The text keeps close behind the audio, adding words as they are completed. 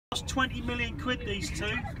cost 20 million quid, these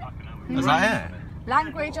two. Is that it?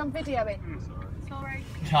 Language on videoing. Sorry.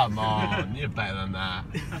 Come on, you're better than that.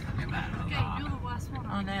 Okay, you're the worst one.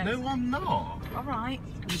 I know. No, I'm not. Alright.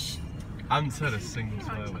 I haven't said a single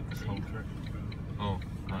swear with this whole trip. Oh,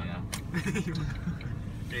 yeah.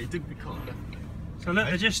 Yeah, he did be caught. So look,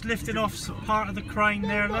 they're just lifting off part of the crane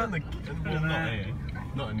there, look.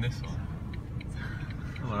 Not in this one.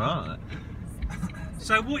 Alright.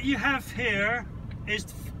 So what you have here is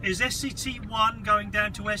SCT1 going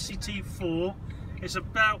down to SCT4. It's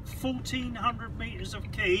about 1,400 metres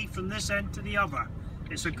of quay from this end to the other.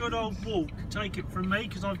 It's a good old walk, take it from me,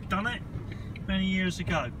 because I've done it many years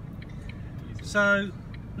ago. So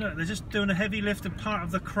look, they're just doing a heavy lift of part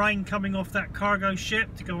of the crane coming off that cargo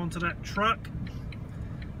ship to go onto that truck.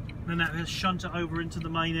 Then that will shunt it over into the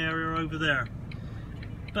main area over there.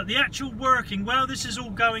 But the actual working, while this is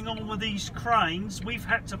all going on with these cranes, we've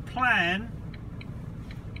had to plan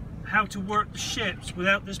how to work the ships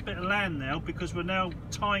without this bit of land now, because we're now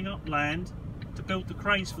tying up land to build the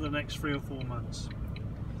cranes for the next 3 or 4 months.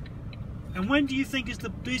 And when do you think is the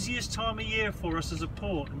busiest time of year for us as a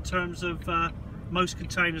port in terms of most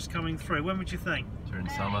containers coming through? When would you think? During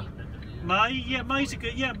summer. May? Yeah, May's a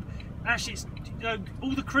good, yeah. Actually, it's, you know,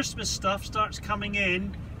 all the Christmas stuff starts coming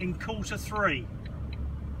in Q3.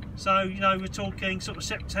 So, you know, we're talking sort of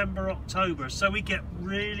September, October. So we get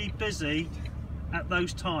really busy at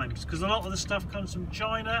those times, because a lot of the stuff comes from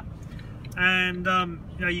China, and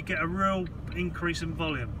you know, you get a real increase in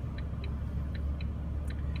volume.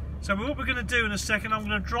 So what we're going to do in a second, I'm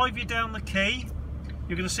going to drive you down the quay.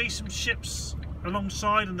 You're going to see some ships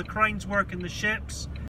alongside and the cranes working the ships,